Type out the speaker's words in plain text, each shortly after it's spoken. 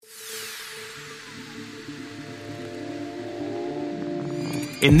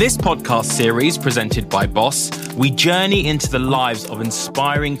In this podcast series presented by Boss, we journey into the lives of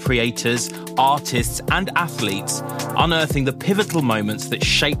inspiring creators, artists, and athletes, unearthing the pivotal moments that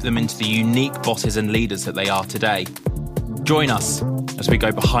shape them into the unique bosses and leaders that they are today. Join us as we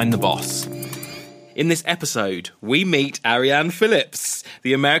go behind the boss. In this episode, we meet Arianne Phillips.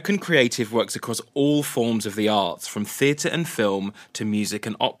 The American creative works across all forms of the arts, from theatre and film to music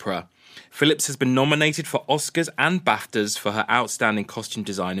and opera. Phillips has been nominated for Oscars and BAFTAs for her outstanding costume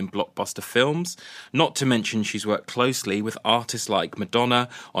design in blockbuster films. Not to mention she's worked closely with artists like Madonna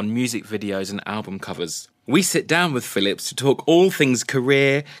on music videos and album covers. We sit down with Phillips to talk all things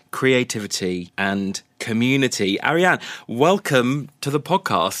career, creativity and community. Arianne, welcome to the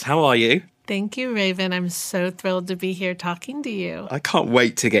podcast. How are you? Thank you, Raven. I'm so thrilled to be here talking to you. I can't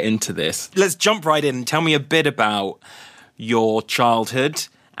wait to get into this. Let's jump right in and tell me a bit about your childhood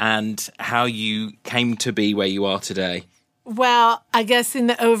and how you came to be where you are today. Well, I guess in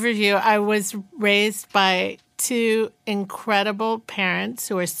the overview, I was raised by two incredible parents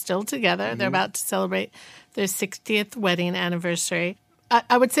who are still together. Mm-hmm. They're about to celebrate their 60th wedding anniversary.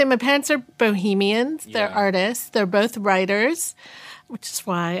 I would say my parents are bohemians. Yeah. They're artists. They're both writers, which is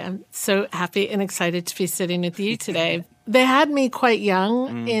why I'm so happy and excited to be sitting with you today. They had me quite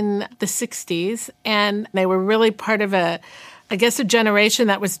young in the 60s, and they were really part of a generation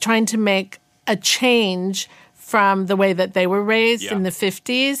that was trying to make a change from the way that they were raised in the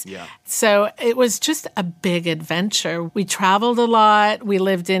 50s. Yeah. So it was just a big adventure. We traveled a lot. We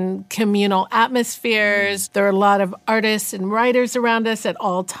lived in communal atmospheres. There were a lot of artists and writers around us at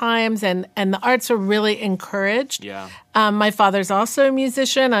all times, and the arts were really encouraged. Yeah. My father's also a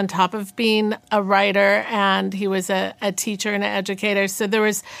musician on top of being a writer, and he was a teacher and an educator. So there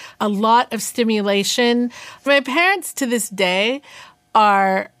was a lot of stimulation. My parents to this day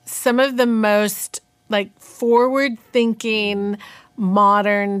are some of the most forward-thinking,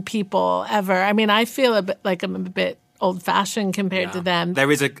 modern people ever. I mean, I feel a bit like I'm a bit old-fashioned compared to them.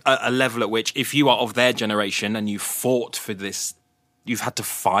 There is a level at which, if you are of their generation and you fought for this, you've had to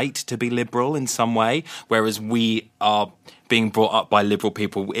fight to be liberal in some way, whereas we are being brought up by liberal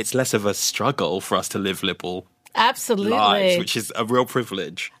people. It's less of a struggle for us to live liberal lives, which is a real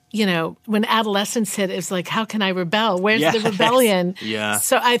privilege. You know, when adolescence hit, it's like, how can I rebel? Where's the rebellion? Yeah.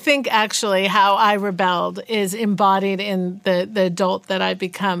 So I think actually how I rebelled is embodied in the adult that I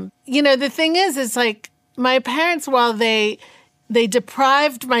become. You know, the thing is like my parents, while they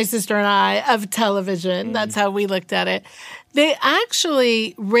deprived my sister and I of television, that's how we looked at it, they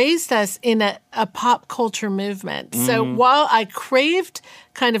actually raised us in a pop culture movement. So while I craved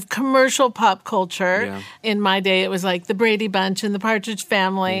kind of commercial pop culture, in my day it was like the Brady Bunch and the Partridge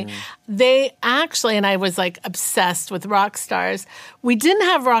Family, they actually, and I was like obsessed with rock stars, we didn't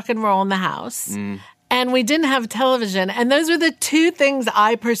have rock and roll in the house. And we didn't have television. And those were the two things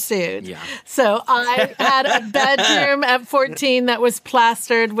I pursued. Yeah. So I had a bedroom at 14 that was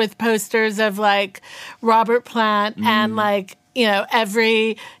plastered with posters of like Robert Plant and like, you know,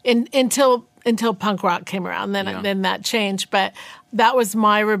 until punk rock came around. Then that changed. But that was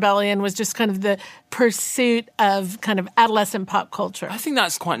my rebellion, was just kind of the pursuit of kind of adolescent pop culture. I think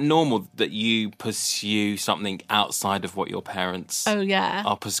that's quite normal that you pursue something outside of what your parents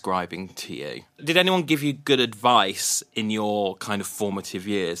are prescribing to you. Did anyone give you good advice in your kind of formative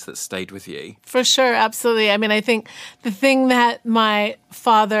years that stayed with you? For sure, absolutely. I mean, I think the thing that my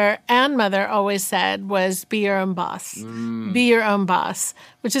father and mother always said was be your own boss. Be your own boss,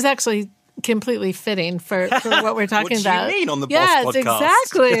 which is actually completely fitting for what we're talking about. What do you mean on the Boss podcast? Yes,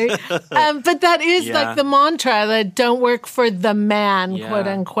 exactly. But that is like the mantra, that don't work for the man, quote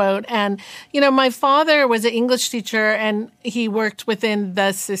unquote. And, you know, my father was an English teacher and he worked within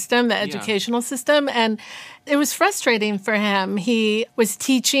the system, the educational system. And it was frustrating for him. He was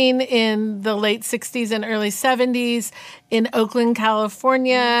teaching in the late 60s and early 70s in Oakland,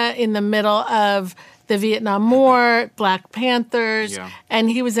 California, in the middle of the Vietnam War, Black Panthers, and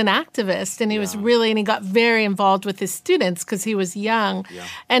he was an activist, and he was and he got very involved with his students because he was young. Yeah.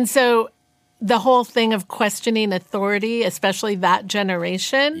 And so the whole thing of questioning authority, especially that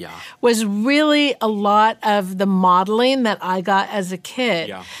generation, was really a lot of the modeling that I got as a kid.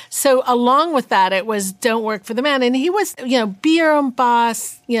 Yeah. So along with that, it was don't work for the man. And he was, you know, be your own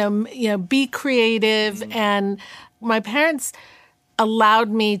boss, you know, be creative. And my parents allowed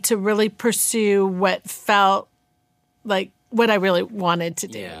me to really pursue what felt like what I really wanted to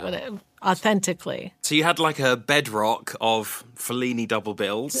do, authentically. So you had like a bedrock of Fellini double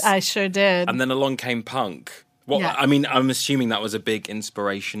bills. I sure did. And then along came punk. I mean, I'm assuming that was a big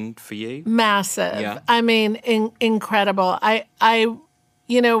inspiration for you. Massive. Yeah. I mean, incredible. I,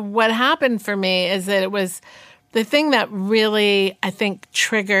 you know, what happened for me is that it was the thing that really, I think,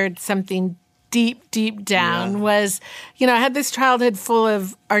 triggered something deep down was, I had this childhood full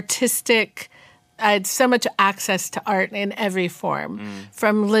of artistic. I had so much access to art in every form,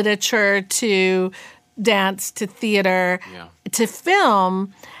 from literature to dance to theater to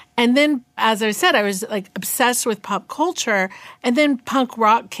film. And then, as I said, I was like obsessed with pop culture. And then punk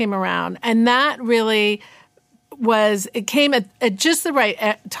rock came around. And that really it came at just the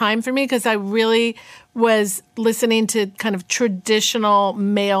right time for me, because I really was listening to kind of traditional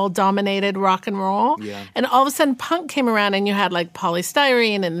male-dominated rock and roll. Yeah. And all of a sudden, punk came around, and you had like Poly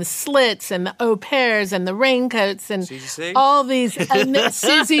Styrene and the Slits and the Au Pairs and the Raincoats and all these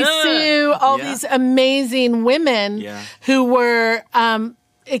Susie Sue, all these amazing women who were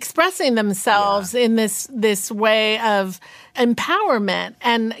expressing themselves in this way of empowerment.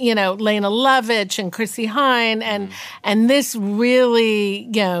 And, Lena Lovitch and Chrissy Hine, and this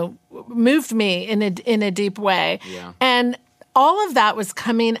really, moved me in a deep way. Yeah. And all of that was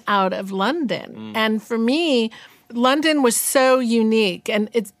coming out of London. And for me, London was so unique. And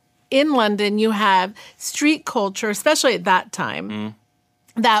it's in London, you have street culture, especially at that time,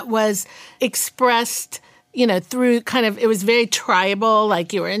 that was expressed through kind of, it was very tribal,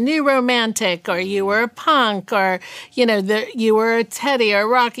 like you were a new romantic, or you were a punk, or, you were a Teddy or a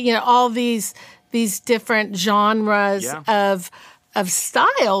rock, all these different genres of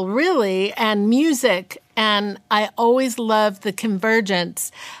style, really, and music. And I always loved the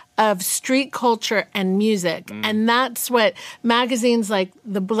convergence of street culture and music. And that's what magazines like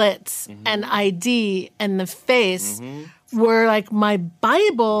The Blitz and ID and The Face were like my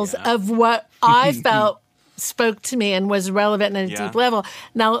Bibles of what I felt spoke to me and was relevant at a deep level.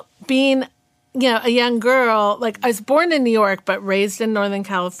 Now, being, a young girl, like I was born in New York, but raised in Northern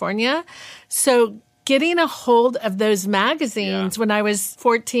California. So getting a hold of those magazines when I was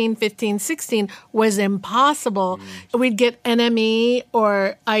 14, 15, 16 was impossible. We'd get NME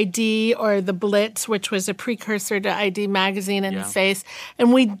or ID or The Blitz, which was a precursor to ID magazine, and The Face.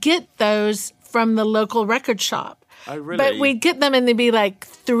 And we'd get those from the local record shop. Oh, really? But we'd get them and they'd be like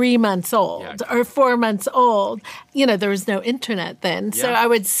 3 months old or 4 months old. There was no internet then. So I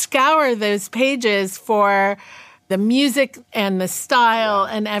would scour those pages for the music and the style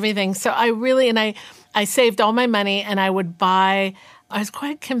and everything. So I saved all my money, and I would buy. I was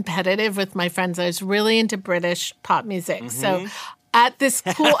quite competitive with my friends. I was really into British pop music. So at this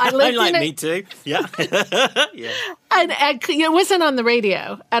cool, I lived like me too. Yeah. And it wasn't on the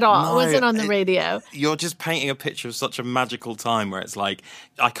radio at all. No, it wasn't on the radio. You're just painting a picture of such a magical time where it's like,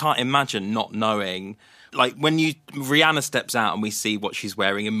 I can't imagine not knowing. Like when Rihanna steps out and we see what she's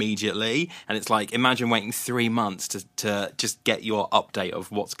wearing immediately, and it's like, imagine waiting 3 months to just get your update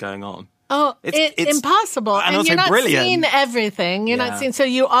of what's going on. Oh, it's impossible. And you're not seeing everything. You're not seeing. So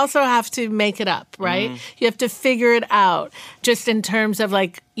you also have to make it up, right? You have to figure it out just in terms of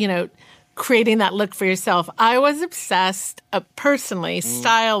like, creating that look for yourself. I was obsessed personally,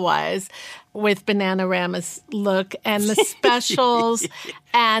 style-wise, with Bananarama's look and the specials.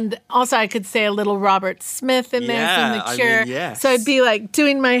 And also I could say a little Robert Smith in there from The Cure. So I'd be like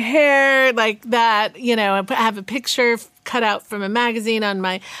doing my hair like that, I have a picture cut out from a magazine on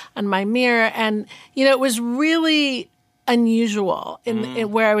my mirror. And, it was really unusual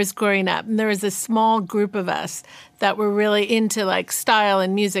in where I was growing up. And there was a small group of us that were really into like style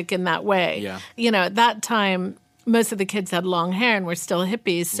and music in that way. Yeah. At that time, most of the kids had long hair and were still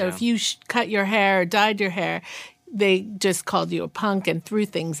hippies. So if you cut your hair or dyed your hair, they just called you a punk and threw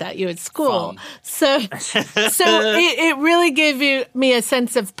things at you at school. So it really gave me a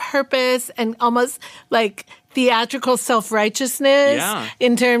sense of purpose and almost like theatrical self-righteousness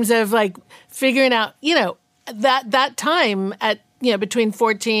in terms of like figuring out, that time at, between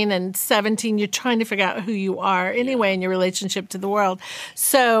 14 and 17, you're trying to figure out who you are anyway in your relationship to the world.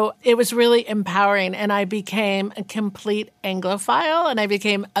 So it was really empowering, and I became a complete Anglophile, and I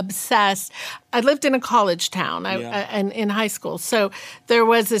became obsessed. I lived in a college town and in high school. So there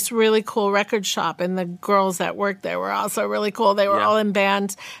was this really cool record shop, and the girls that worked there were also really cool. They were all in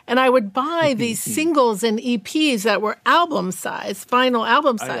bands. And I would buy these singles and EPs that were album size, vinyl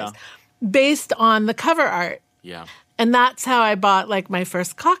album size, based on the cover art. Yeah. And that's how I bought like my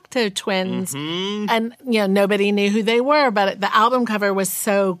first Cocteau Twins. And, nobody knew who they were, but the album cover was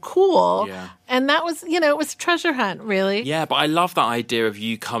so cool. Yeah. And that was, it was a treasure hunt, really. Yeah, but I love that idea of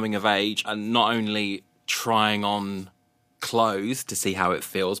you coming of age and not only trying on clothes to see how it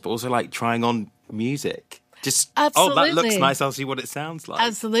feels, but also like trying on music. Just, absolutely. That looks nice, I'll see what it sounds like.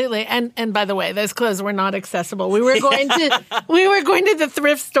 Absolutely. And by the way, those clothes were not accessible. We were going to the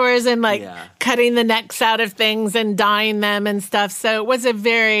thrift stores and cutting the necks out of things and dyeing them and stuff. So it was a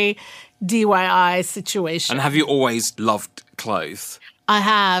very, DIY situation. And have you always loved clothes? I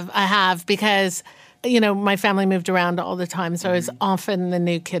have, because, my family moved around all the time, so I was often the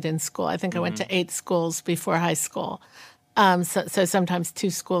new kid in school. I think I went to 8 schools before high school, so sometimes 2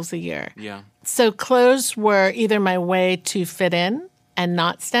 schools a year. Yeah. So clothes were either my way to fit in and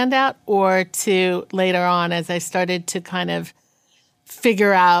not stand out, or to later on, as I started to kind of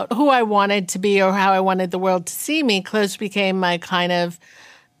figure out who I wanted to be or how I wanted the world to see me, clothes became my kind of,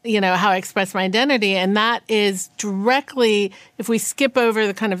 how I express my identity. And that is directly, if we skip over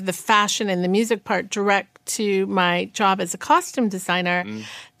the kind of the fashion and the music part, direct to my job as a costume designer.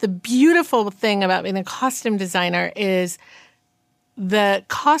 The beautiful thing about being a costume designer is the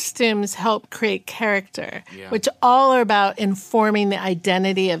costumes help create character, which all are about informing the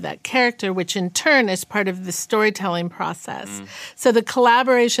identity of that character, which in turn is part of the storytelling process. So the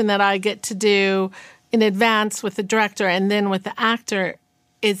collaboration that I get to do in advance with the director and then with the actor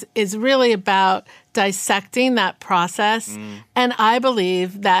is really about dissecting that process. And I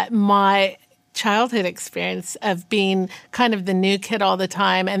believe that my childhood experience of being kind of the new kid all the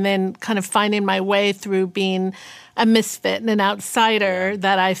time and then kind of finding my way through being a misfit and an outsider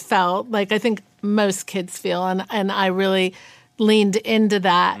that I felt like I think most kids feel. And I really leaned into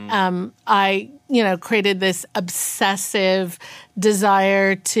that. I, created this obsessive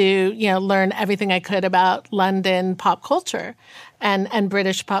desire to, learn everything I could about London pop culture and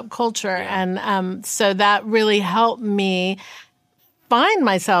British pop culture. And so that really helped me find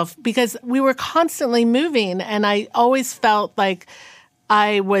myself, because we were constantly moving and I always felt like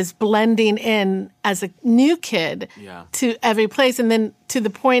I was blending in as a new kid to every place. And then to the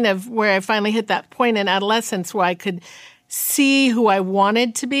point of where I finally hit that point in adolescence where I could see who I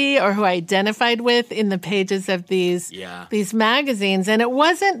wanted to be or who I identified with in the pages of these magazines. And it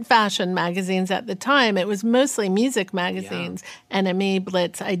wasn't fashion magazines at the time. It was mostly music magazines, NME,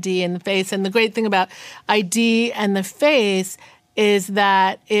 Blitz, ID, and The Face. And the great thing about ID and The Face is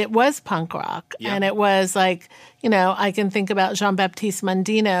that it was punk rock. And it was like, I can think about Jean-Baptiste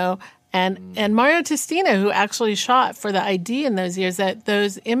Mondino and Mario Testino, who actually shot for the ID in those years, that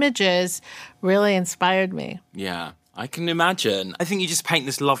those images really inspired me. Yeah, I can imagine. I think you just paint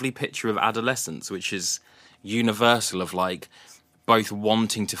this lovely picture of adolescence, which is universal, of like both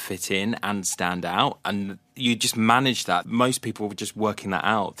wanting to fit in and stand out. And you just manage that. Most people were just working that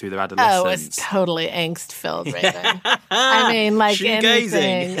out through their adolescence. Oh, it's totally angst-filled, Raven. I mean, like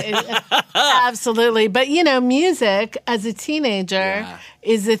anything. Absolutely. But, music as a teenager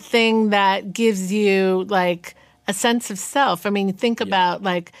is a thing that gives you, like, a sense of self. I mean, think about,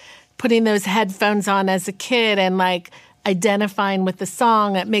 like, putting those headphones on as a kid and, like, identifying with the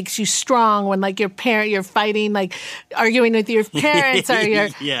song that makes you strong when, like, you're fighting, like, arguing with your parents or you're,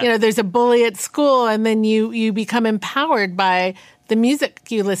 there's a bully at school, and then you become empowered by the music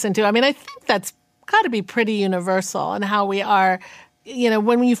you listen to. I mean, I think that's got to be pretty universal in how we are,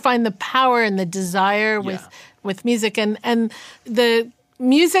 when you find the power and the desire with music. And the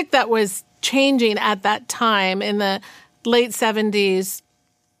music that was changing at that time in the late 70s,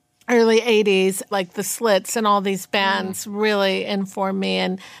 early 80s, like the Slits and all these bands really informed me.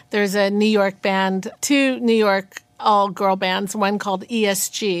 And there's a New York band, 2 New York all-girl bands, one called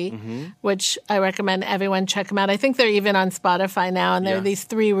ESG, which I recommend everyone check them out. I think they're even on Spotify now. And there are these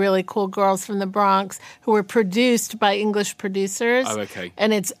 3 really cool girls from the Bronx who were produced by English producers. Oh, okay.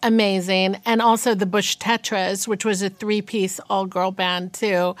 And it's amazing. And also the Bush Tetras, which was a 3-piece all-girl band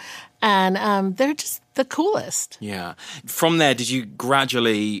too. And they're just the coolest. Yeah. From there, did you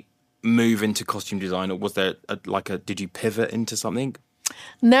gradually move into costume design, or was there did you pivot into something?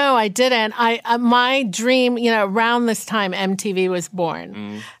 No, I didn't. My dream, around this time MTV was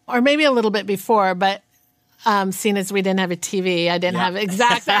born, or maybe a little bit before, but seeing as we didn't have a TV, I didn't have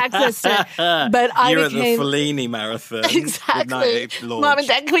exact access to it. But I You're became... at the Fellini marathon. Exactly. Mom and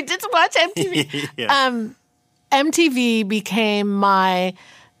Dad, can we just watch MTV? MTV became my,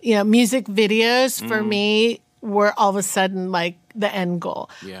 music videos for me were all of a sudden like the end goal.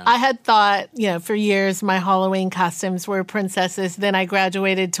 Yeah. I had thought, for years my Halloween costumes were princesses. Then I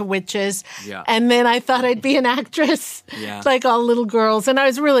graduated to witches. Yeah. And then I thought I'd be an actress like all little girls. And I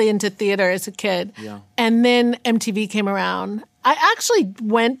was really into theater as a kid. Yeah. And then MTV came around. I actually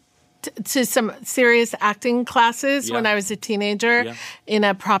went to some serious acting classes when I was a teenager in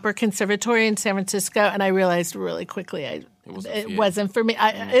a proper conservatory in San Francisco. And I realized really quickly it wasn't for me.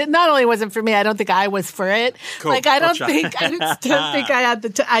 It not only wasn't for me, I don't think I was for it. Cool. Like, I don't think I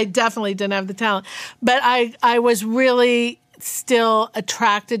had I definitely didn't have the talent. But I was really still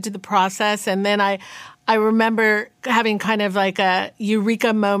attracted to the process. And then I remember having kind of like a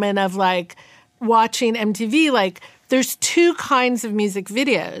eureka moment of like watching MTV. Like, there's 2 kinds of music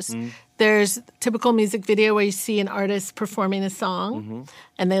videos. There's typical music video where you see an artist performing a song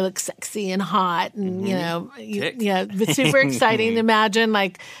and they look sexy and hot and, it's super exciting. Imagine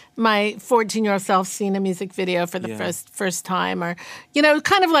like my 14-year-old self seeing a music video for the first time, or,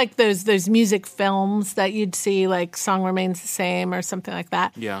 kind of like those music films that you'd see, like Song Remains the Same or something like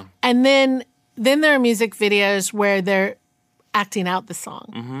that. Yeah. And then there are music videos where they're acting out the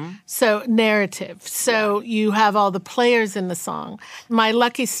song. So narrative. So you have all the players in the song. My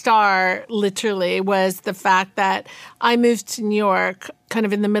lucky star literally was the fact that I moved to New York kind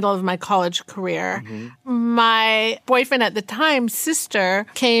of in the middle of my college career. My boyfriend at the time, sister,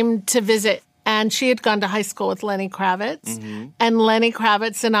 came to visit, and she had gone to high school with Lenny Kravitz. And Lenny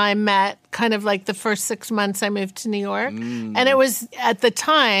Kravitz and I met kind of like the first 6 months I moved to New York. And it was, at the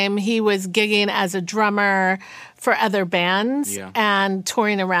time, he was gigging as a drummer for other bands and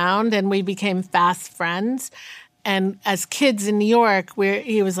touring around, and we became fast friends. And as kids in New York,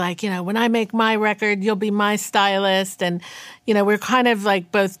 he was like, when I make my record, you'll be my stylist. And, we're kind of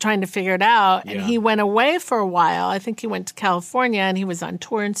like both trying to figure it out. And he went away for a while. I think he went to California and he was on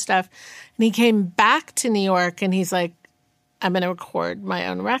tour and stuff. And he came back to New York and he's like, I'm going to record my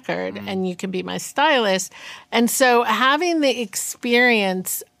own record and you can be my stylist. And so having the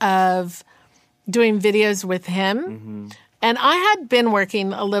experience of doing videos with him, and I had been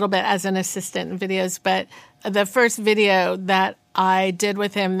working a little bit as an assistant in videos, but the first video that I did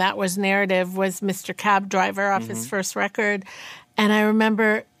with him that was narrative was Mr. Cab Driver off his first record. And I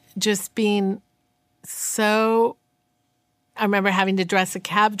remember just being I remember having to dress a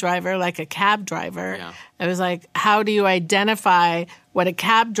cab driver like a cab driver. Yeah. I was like, how do you identify what a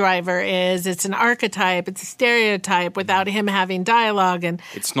cab driver is? It's an archetype. It's a stereotype without him having dialogue. And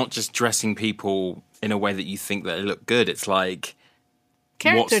it's not just dressing people in a way that you think that they look good. It's like,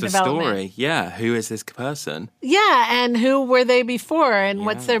 character what's the story? Yeah, who is this person? Yeah, and who were they before, and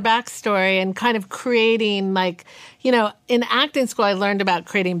what's their backstory, and kind of creating, like, in acting school, I learned about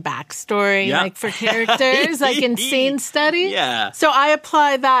creating backstory, like for characters, like in scene study. Yeah. So I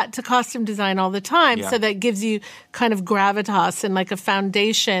apply that to costume design all the time, so that gives you kind of gravitas and like a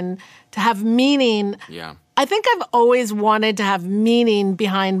foundation to have meaning. Yeah. I think I've always wanted to have meaning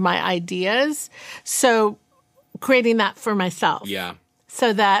behind my ideas, so creating that for myself. Yeah.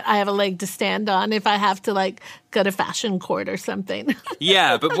 So that I have a leg to stand on if I have to, like, go to fashion court or something.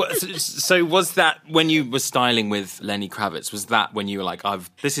 Yeah, but so was that when you were styling with Lenny Kravitz, was that when you were like,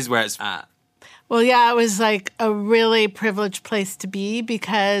 this is where it's at? Well, yeah, it was like a really privileged place to be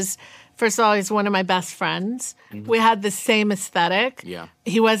because, first of all, he's one of my best friends. We had the same aesthetic. Yeah.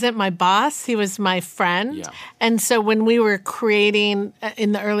 He wasn't my boss. He was my friend. Yeah. And so when we were creating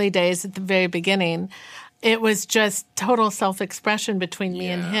in the early days at the very beginning, it was just total self-expression between me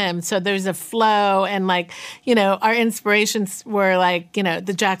and him. So there's a flow, and like, our inspirations were like,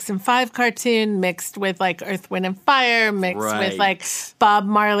 the Jackson 5 cartoon mixed with like Earth, Wind and Fire, mixed with like Bob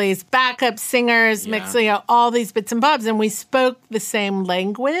Marley's backup singers, mixed, all these bits and bobs. And we spoke the same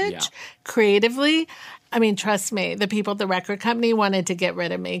language creatively. I mean, trust me, the people at the record company wanted to get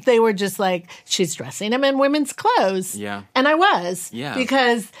rid of me. They were just like, she's dressing him in women's clothes. Yeah. And I was. Yeah.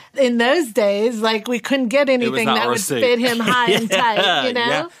 Because in those days, like, we couldn't get anything that would fit him high and tight,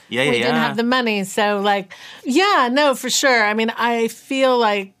 Yeah. We didn't have the money. So, like, no, for sure. I mean, I feel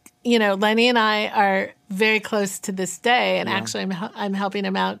like, Lenny and I are very close to this day. And actually, I'm helping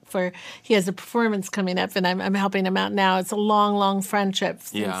him out he has a performance coming up, and I'm helping him out now. It's a long, long friendship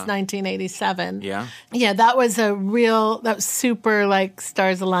since 1987. Yeah. Yeah, that was super, like,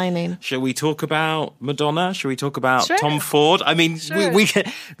 stars aligning. Shall we talk about Madonna? Shall we talk about Sure. Tom Ford? I mean, Sure. we can,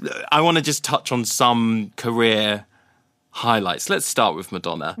 I want to just touch on some career highlights. Let's start with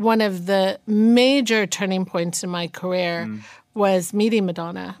Madonna. One of the major turning points in my career was meeting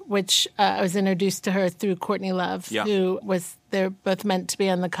Madonna, which I was introduced to her through Courtney Love, who they're both meant to be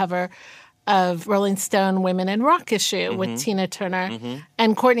on the cover of Rolling Stone Women in Rock issue with Tina Turner.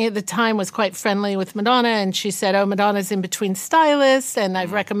 And Courtney at the time was quite friendly with Madonna, and she said, Madonna's in between stylists, and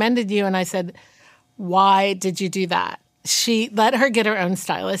I've recommended you. And I said, why did you do that? She let her get her own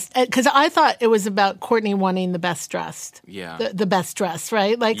stylist, because I thought it was about Courtney wanting the best dressed. Yeah. The best dress,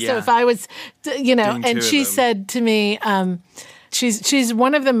 right? Like, so if I was, and she said to me, she's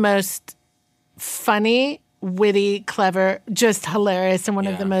one of the most funny, witty, clever, just hilarious, and one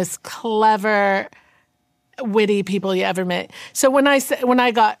of the most clever, witty people you ever met. So when I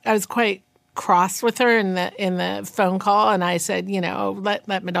was quite cross with her in the phone call, and I said, let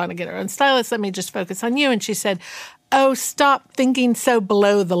Madonna get her own stylist. Let me just focus on you. And she said, oh, stop thinking so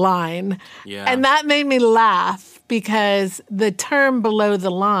below the line. Yeah. And that made me laugh, because the term below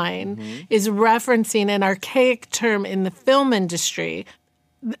the line is referencing an archaic term in the film industry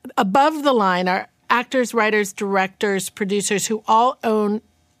above the line are actors, writers, directors, producers who all own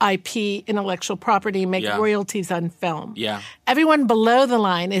IP, intellectual property, make royalties on film. Yeah. Everyone below the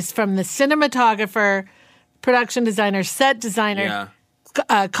line is from the cinematographer, production designer, set designer,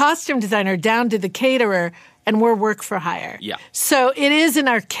 costume designer, down to the caterer, and we're work for hire. Yeah. So it is an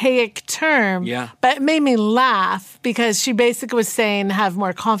archaic term, but it made me laugh because she basically was saying have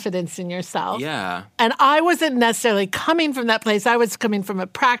more confidence in yourself. Yeah. And I wasn't necessarily coming from that place. I was coming from a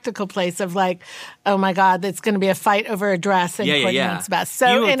practical place of like, oh my God, it's going to be a fight over a dress and Courtney's best.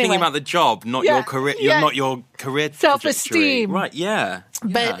 So you were thinking about the job, not your career. Not your career self-esteem. Trajectory. Right? Yeah.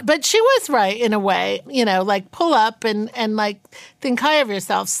 But she was right in a way, like pull up and like think high of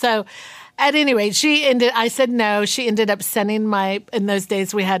yourself. So at any rate, I said no. She ended up sending in those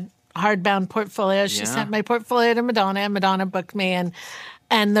days we had hardbound portfolios. She sent my portfolio to Madonna, and Madonna booked me.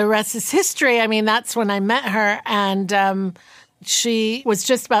 And the rest is history. I mean, that's when I met her. And she was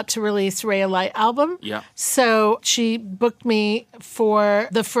just about to release Ray of Light album. Yeah. So she booked me for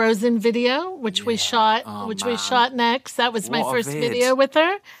the Frozen video, which we shot, we shot next. That was my first video with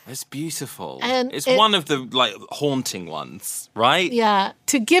her. It's beautiful. And it's one of the haunting ones, right? Yeah.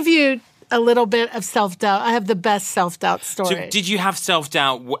 To give you a little bit of self-doubt. I have the best self-doubt story. So did you have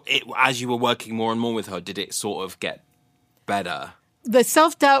self-doubt as you were working more and more with her? Did it sort of get better? The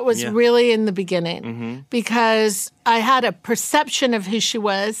self-doubt was really in the beginning because I had a perception of who she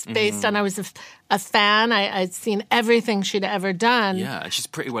was based on I was a fan. I'd seen everything she'd ever done. Yeah, and she's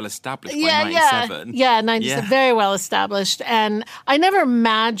pretty well established by 97. Yeah, 97, very well established. And I never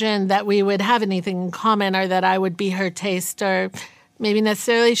imagined that we would have anything in common or that I would be her taste or maybe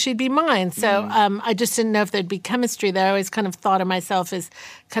necessarily she'd be mine. So I just didn't know if there'd be chemistry there. I always kind of thought of myself as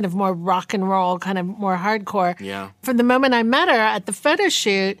kind of more rock and roll, kind of more hardcore. Yeah. From the moment I met her at the photo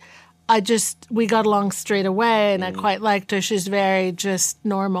shoot, we got along straight away and I quite liked her. She's very just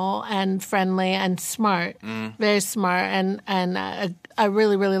normal and friendly and smart, very smart. And I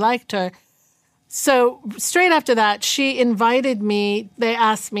really, really liked her. So straight after that, she invited me. They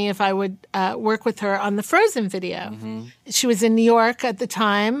asked me if I would work with her on the Frozen video. She was in New York at the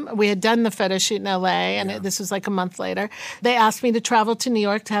time. We had done the photo shoot in L.A., and this was like a month later. They asked me to travel to New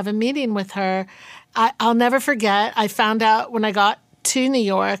York to have a meeting with her. I'll never forget, I found out when I got to New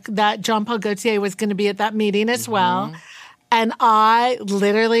York that Jean-Paul Gaultier was going to be at that meeting as well. And I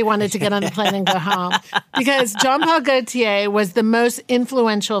literally wanted to get on the plane and go home because Jean-Paul Gaultier was the most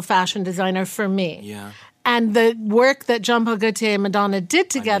influential fashion designer for me. Yeah. And the work that Jean-Paul Gaultier and Madonna did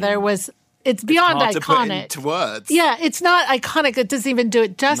together it's beyond hard iconic. To put into words. Yeah, it's not iconic. It doesn't even do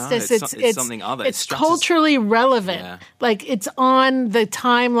it justice. No, it's something other. It's culturally relevant. Yeah. Like it's on the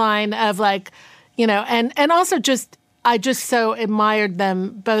timeline of and also just I just so admired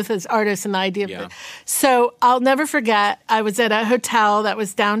them both as artists and the idea of it. So I'll never forget, I was at a hotel that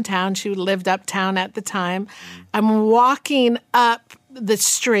was downtown. She lived uptown at the time. I'm walking up the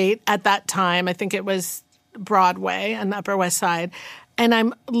street at that time. I think it was Broadway on the Upper West Side. And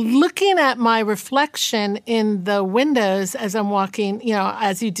I'm looking at my reflection in the windows as I'm walking,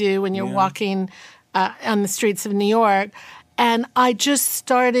 as you do when you're walking on the streets of New York. And I just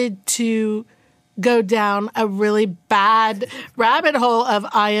started to go down a really bad rabbit hole of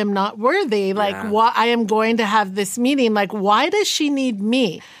I am not worthy. Why I am going to have this meeting. Like, why does she need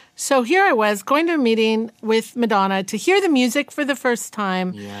me? So here I was going to a meeting with Madonna to hear the music for the first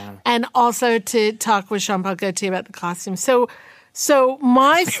time and also to talk with Jean-Paul Gaultier about the costume. So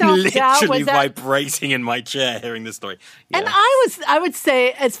my self-doubt was literally vibrating in my chair hearing this story. Yeah. And I would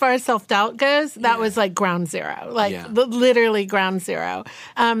say, as far as self-doubt goes, that was like ground zero, literally ground zero.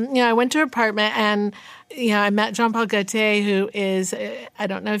 I went to her apartment and, I met Jean-Paul Gaultier, who is, I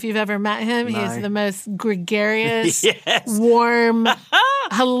don't know if you've ever met him. No. He's the most gregarious, warm,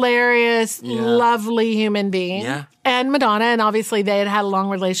 hilarious, lovely human being. Yeah. And Madonna, and obviously they had had a long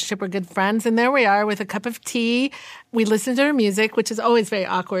relationship, were good friends. And there we are with a cup of tea. We listened to her music, which is always very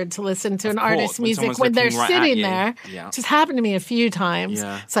awkward to listen to an artist's music when they're sitting there. Yeah. Which has happened to me a few times.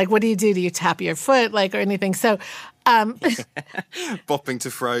 Yeah. It's like, what do you do? Do you tap your foot, or anything? So, bopping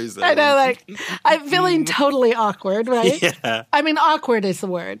to Frozen. I know, I'm feeling totally awkward, right? Yeah. I mean, awkward is the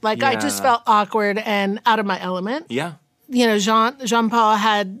word. I just felt awkward and out of my element. Yeah. Jean-Paul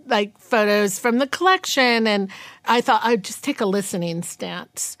had photos from the collection, and I thought I'd just take a listening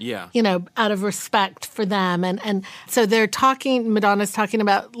stance. Yeah. Out of respect for them. And so Madonna's talking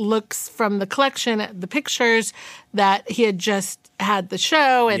about looks from the collection, the pictures that he had just had the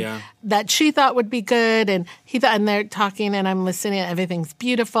show and that she thought would be good. And and they're talking and I'm listening and everything's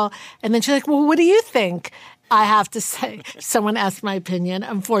beautiful. And then she's like, well, what do you think? I have to say, someone asked my opinion.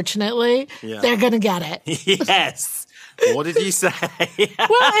 Unfortunately, they're going to get it. Yes. What did you say?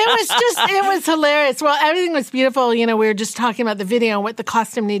 It was hilarious. Well, everything was beautiful. You know, we were just talking about the video and what the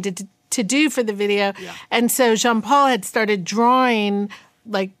costume needed to do for the video. Yeah. And so Jean-Paul had started drawing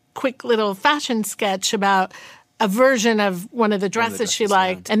like quick little fashion sketch about a version of one of the dresses she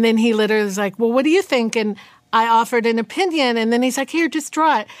liked. Yeah. And then he literally was like, well, what do you think? And I offered an opinion. And then he's like, here, just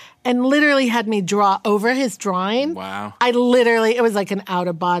draw it. And literally had me draw over his drawing. Wow. It was like an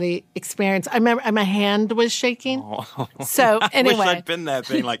out-of-body experience. I remember my hand was shaking. Oh. So anyway. I wish I'd been there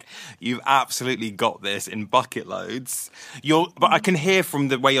being like, you've absolutely got this in bucket loads. But I can hear from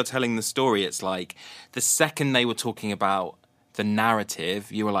the way you're telling the story, it's like the second they were talking about the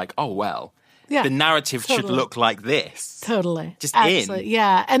narrative, you were like, oh, well. Yeah, the narrative should look like this. Totally. Just absolutely.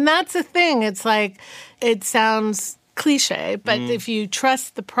 Yeah. And that's the thing. It's like, it sounds cliche, but if you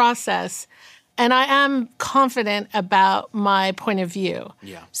trust the process, and I am confident about my point of view.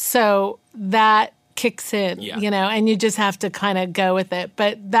 Yeah. So that kicks in, and you just have to kind of go with it.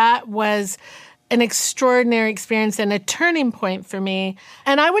 But that was an extraordinary experience and a turning point for me.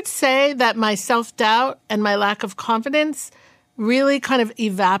 And I would say that my self-doubt and my lack of confidence really kind of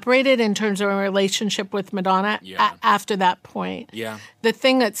evaporated in terms of a relationship with Madonna after that point. Yeah. The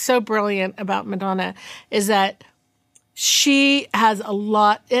thing that's so brilliant about Madonna is that she has a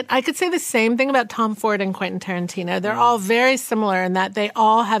lot. I could say the same thing about Tom Ford and Quentin Tarantino. They're all very similar in that they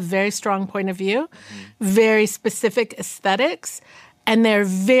all have very strong point of view, very specific aesthetics, and they're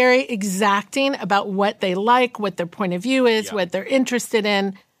very exacting about what they like, what their point of view is, what they're interested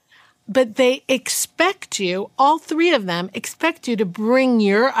in. But they expect you, all three of them, expect you to bring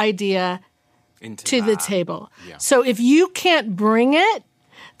your idea to the table. Yeah. So if you can't bring it,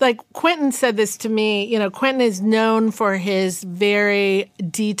 like Quentin said this to me, Quentin is known for his very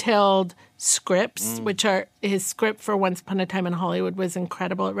detailed scripts, which are his script for Once Upon a Time in Hollywood was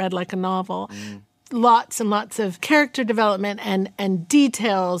incredible. It read like a novel. Lots and lots of character development and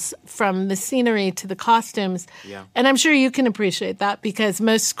details from the scenery to the costumes. Yeah. And I'm sure you can appreciate that because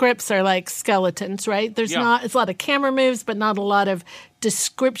most scripts are like skeletons, right? It's a lot of camera moves, but not a lot of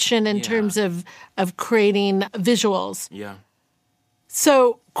description in terms of creating visuals. Yeah.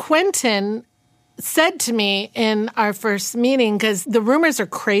 So Quentin said to me in our first meeting, because the rumors are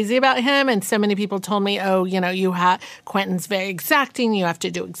crazy about him, and so many people told me, Quentin's very exacting, you have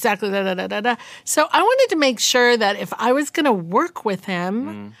to do exactly da-da-da-da-da. So I wanted to make sure that if I was going to work with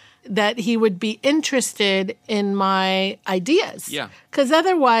him, that he would be interested in my ideas. Yeah. Because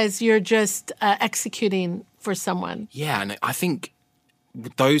otherwise you're just executing for someone. Yeah, and I think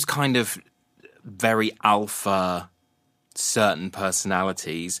those kind of very alpha certain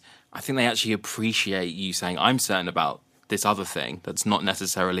personalities, I think they actually appreciate you saying, I'm certain about this other thing that's not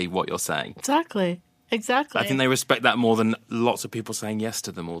necessarily what you're saying. Exactly. I think they respect that more than lots of people saying yes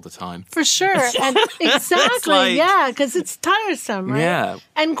to them all the time. For sure. And exactly. Because it's tiresome, right? Yeah.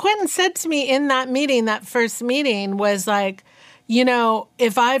 And Quentin said to me in that first meeting was like,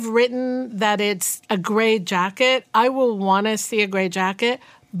 if I've written that it's a gray jacket, I will want to see a gray jacket,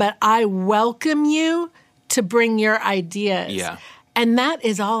 but I welcome you to bring your ideas. Yeah. And that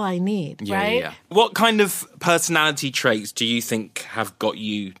is all I need, right? Yeah. What kind of personality traits do you think have got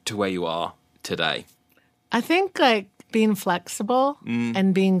you to where you are today? I think like being flexible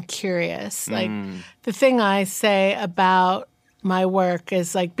and being curious. Like the thing I say about my work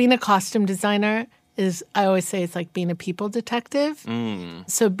is like being a costume designer is, I always say it's like being a people detective.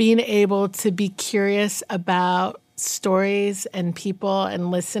 So being able to be curious about stories and people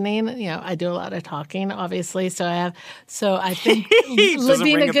and listening. I do a lot of talking, obviously. So I think being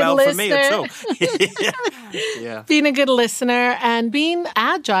a good listener, being a good listener and being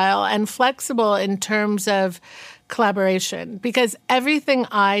agile and flexible in terms of collaboration, because everything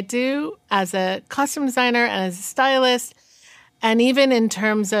I do as a costume designer and as a stylist, and even in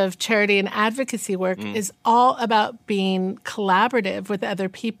terms of charity and advocacy work, is all about being collaborative with other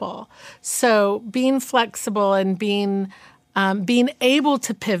people. So being flexible and being able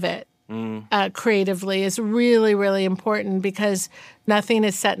to pivot creatively is really, really important, because nothing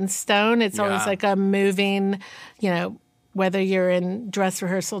is set in stone. It's always like a moving, whether you're in dress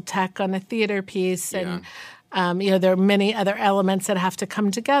rehearsal tech on a theater piece and, there are many other elements that have to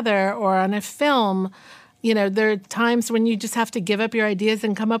come together, or on a film. There are times when you just have to give up your ideas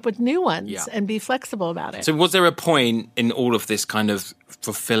and come up with new ones and be flexible about it. So was there a point in all of this kind of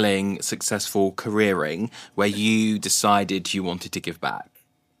fulfilling, successful careering where you decided you wanted to give back?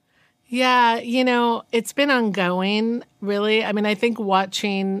 Yeah, it's been ongoing, really. I mean, I think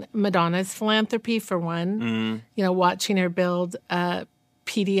watching Madonna's philanthropy, for one, watching her build a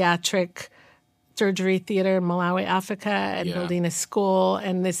pediatric surgery theater in Malawi, Africa, and building a school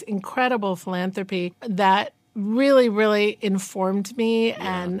and this incredible philanthropy, that really, really informed me,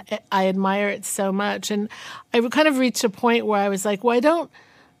 and I admire it so much. And I kind of reached a point where I was like, well,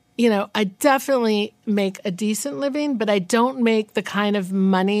 I definitely make a decent living, but I don't make the kind of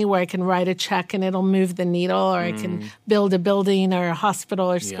money where I can write a check and it'll move the needle, or I can build a building or a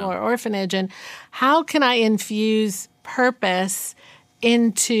hospital or school or orphanage. And how can I infuse purpose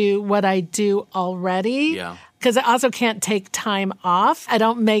into what I do already? Yeah. Because I also can't take time off. I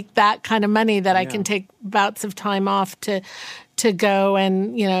don't make that kind of money that I can take bouts of time off to go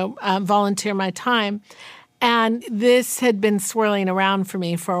and, volunteer my time. And this had been swirling around for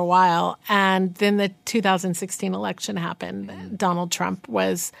me for a while. And then the 2016 election happened. Donald Trump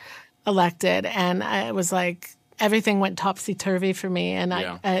was elected. And I was like, everything went topsy-turvy for me. And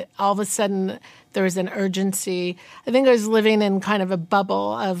I all of a sudden, there was an urgency. I think I was living in kind of a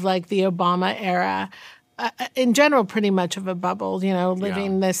bubble of like the Obama era. In general, pretty much of a bubble,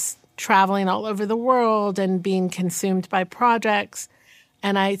 living this, traveling all over the world and being consumed by projects.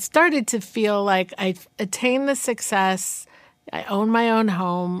 And I started to feel like I attained the success. I own my own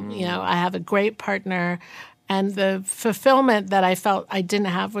home. I have a great partner. And the fulfillment that I felt I didn't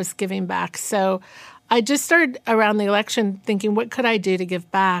have was giving back. So I just started around the election thinking, what could I do to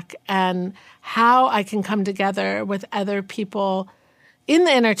give back, and how I can come together with other people in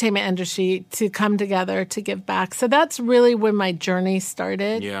the entertainment industry to come together to give back. So that's really when my journey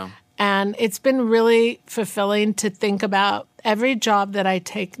started. Yeah. And it's been really fulfilling to think about every job that I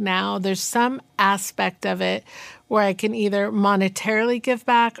take now. There's some aspect of it where I can either monetarily give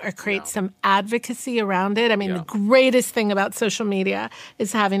back or create some advocacy around it. I mean, the greatest thing about social media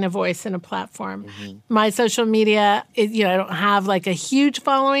is having a voice and a platform. My social media, I don't have like a huge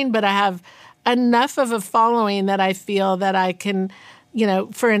following, but I have enough of a following that I feel that I can,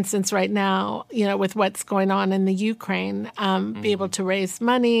 for instance, right now, with what's going on in the Ukraine, be able to raise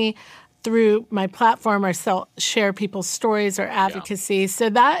money through my platform or share people's stories or advocacy. So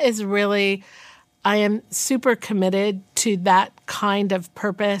that is really, I am super committed to that kind of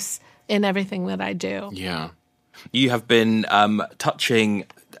purpose in everything that I do. Yeah. You have been touching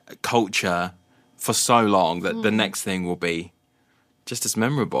culture for so long that the next thing will be just as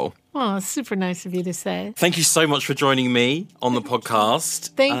memorable. Oh, it's super nice of you to say. Thank you so much for joining me on the podcast.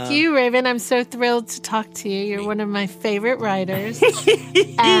 Thank you, Raven. I'm so thrilled to talk to you. You're one of my favorite writers.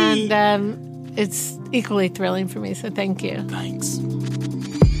 And it's equally thrilling for me, so thank you. Thanks.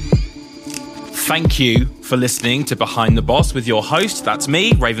 Thank you for listening to Behind the Boss with your host, that's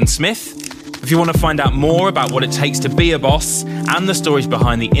me, Raven Smith. If you want to find out more about what it takes to be a boss and the stories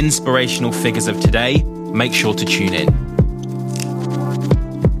behind the inspirational figures of today, make sure to tune in.